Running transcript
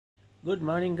Good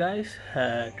morning, guys.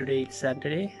 Today it's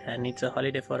Saturday and it's a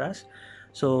holiday for us.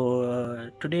 So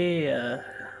today,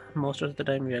 most of the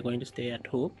time we are going to stay at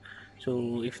home.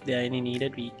 So if there are any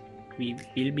needed, we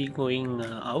will be going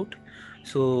out.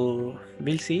 So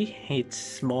we'll see.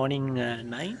 It's morning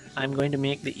 9. I'm going to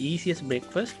make the easiest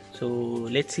breakfast. So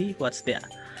let's see what's there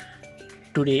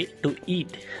today to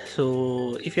eat.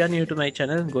 So if you are new to my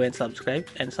channel, go and subscribe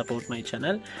and support my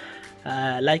channel.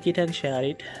 Like it and share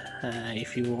it.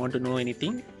 If you want to know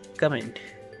anything, comment,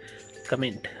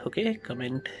 okay,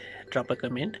 drop a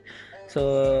comment.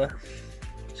 So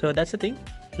so that's the thing.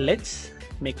 Let's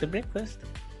make the breakfast.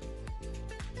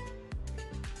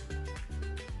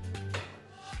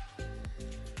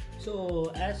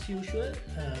 So as usual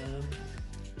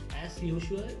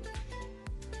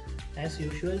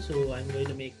so I'm going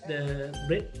to make the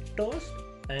bread toast,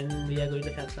 and we are going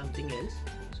to have something else.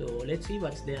 So let's see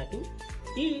what's there to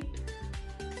eat.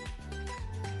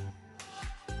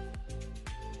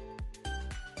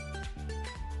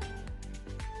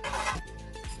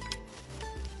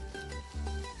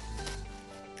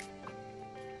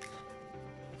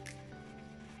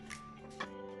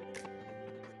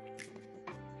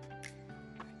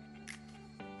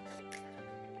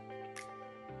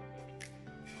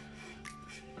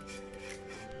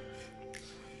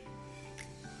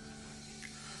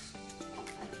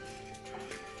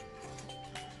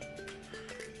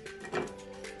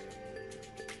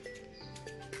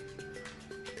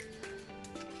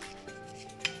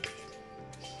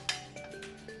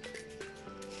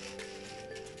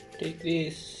 Take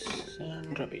this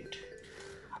and rub it.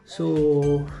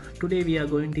 So today we are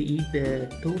going to eat the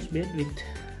toast bread with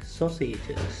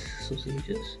sausages.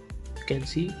 You can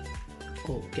see,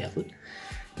 oh careful,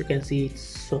 you can see it's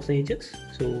sausages.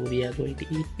 So we are going to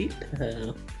eat with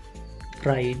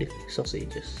fried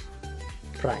sausages.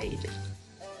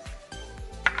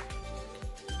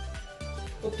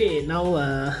 Okay, now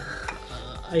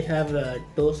I have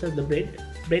toasted the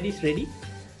bread is ready.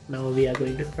 Now we are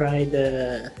going to fry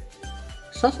the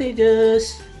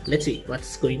sausages. Let's see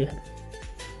what's going to happen.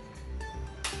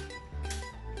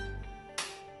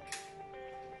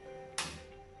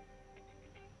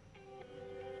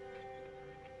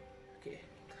 Okay,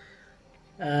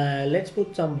 let's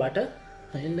put some butter.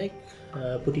 I like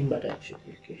putting butter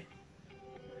actually. Okay,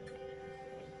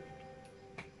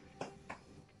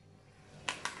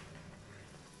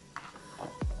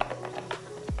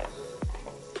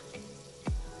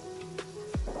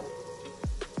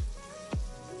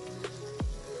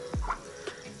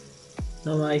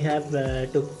 now I have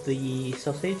took the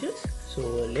sausages, so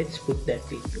let's put that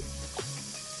into.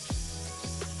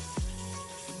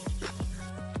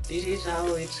 This is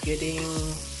how it's getting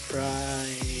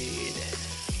fried.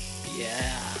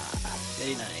 Yeah,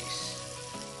 very nice.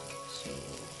 So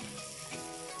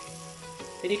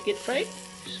let it get fried.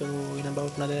 So in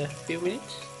about another few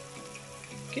minutes.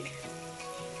 Okay,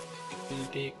 we'll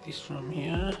take this from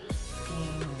here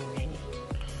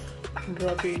and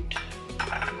drop it.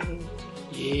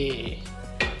 Yeah,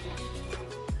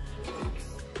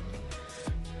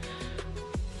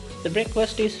 the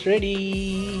breakfast is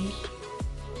ready.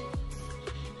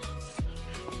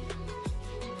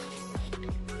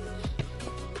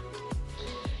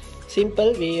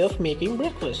 Simple way of making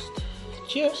breakfast.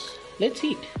 Cheers, let's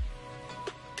eat.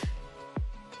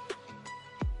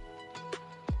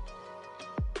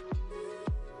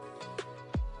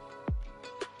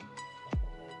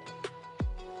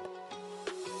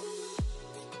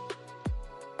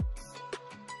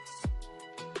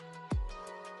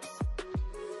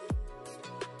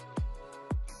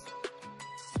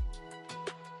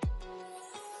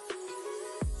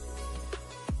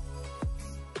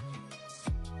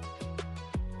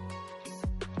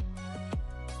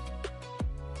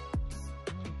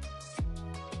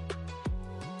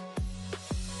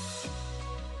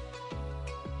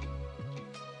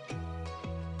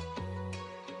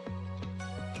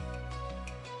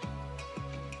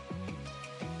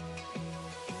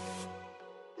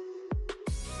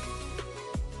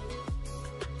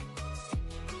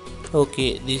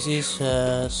 Okay, this is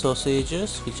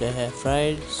sausages which I have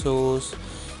fried. So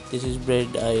this is bread.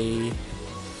 I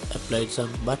applied some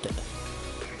butter.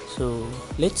 So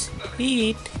let's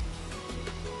eat.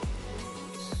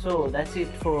 So that's it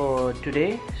for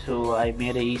today. So I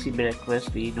made a easy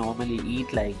breakfast. We normally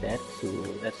eat like that. So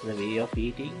that's the way of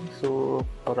eating. So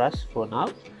for us for now.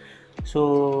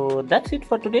 So that's it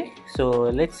for today.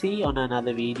 So let's see on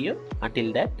another video.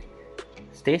 Until that,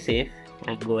 stay safe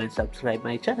and go and subscribe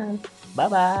my channel. Bye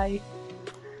bye.